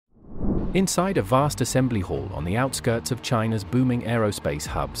Inside a vast assembly hall on the outskirts of China's booming aerospace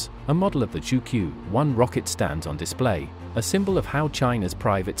hubs, a model of the Zhuqiu-1 rocket stands on display, a symbol of how China's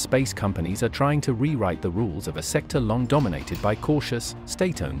private space companies are trying to rewrite the rules of a sector long dominated by cautious,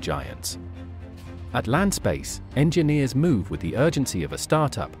 state-owned giants. At LandSpace, engineers move with the urgency of a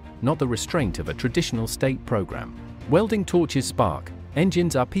startup, not the restraint of a traditional state program. Welding torches spark,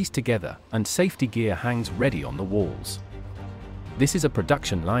 engines are pieced together, and safety gear hangs ready on the walls. This is a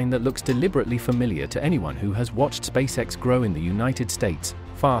production line that looks deliberately familiar to anyone who has watched SpaceX grow in the United States,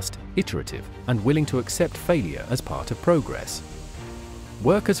 fast, iterative, and willing to accept failure as part of progress.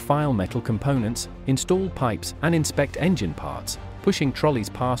 Workers file metal components, install pipes, and inspect engine parts, pushing trolleys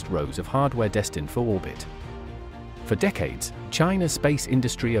past rows of hardware destined for orbit. For decades, China's space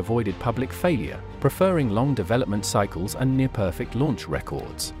industry avoided public failure, preferring long development cycles and near-perfect launch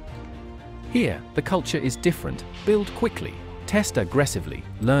records. Here, the culture is different: build quickly, test aggressively,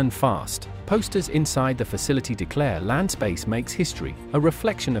 learn fast. Posters inside the facility declare LandSpace makes history, a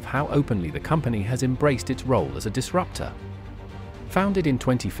reflection of how openly the company has embraced its role as a disruptor. Founded in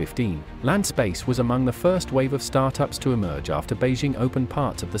 2015, LandSpace was among the first wave of startups to emerge after Beijing opened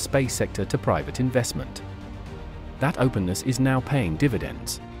parts of the space sector to private investment. That openness is now paying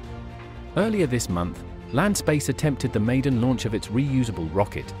dividends. Earlier this month, LandSpace attempted the maiden launch of its reusable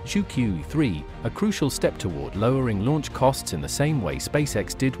rocket, Zhuqiu-3, a crucial step toward lowering launch costs in the same way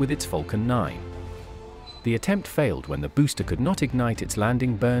SpaceX did with its Falcon 9. The attempt failed when the booster could not ignite its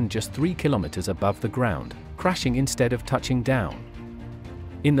landing burn just 3 kilometers above the ground, crashing instead of touching down.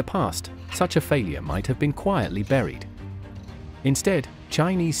 In the past, such a failure might have been quietly buried. Instead,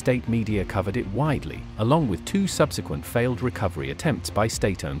 Chinese state media covered it widely, along with 2 subsequent failed recovery attempts by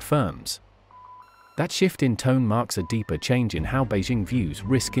state-owned firms. That shift in tone marks a deeper change in how Beijing views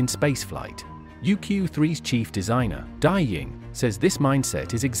risk in spaceflight. Zhuqiu-3's chief designer, Dai Ying, says this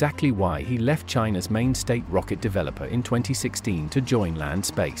mindset is exactly why he left China's main state rocket developer in 2016 to join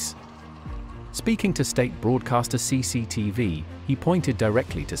LandSpace. Speaking to state broadcaster CCTV, he pointed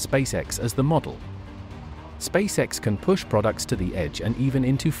directly to SpaceX as the model. SpaceX can push products to the edge and even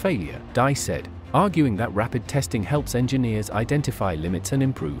into failure, Dai said, arguing that rapid testing helps engineers identify limits and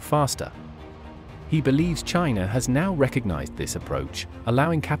improve faster. He believes China has now recognized this approach,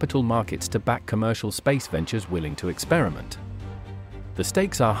 allowing capital markets to back commercial space ventures willing to experiment. The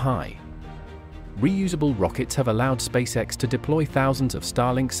stakes are high. Reusable rockets have allowed SpaceX to deploy thousands of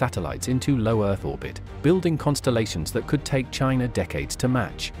Starlink satellites into low Earth orbit, building constellations that could take China decades to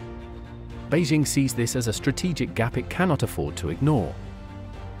match. Beijing sees this as a strategic gap it cannot afford to ignore.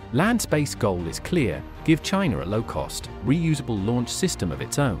 LandSpace's goal is clear: give China a low-cost, reusable launch system of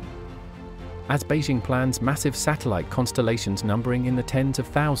its own. As Beijing plans massive satellite constellations numbering in the tens of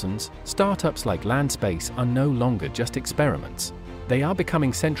thousands, startups like LandSpace are no longer just experiments. They are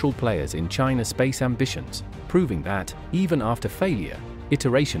becoming central players in China's space ambitions, proving that, even after failure,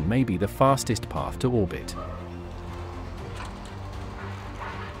 iteration may be the fastest path to orbit.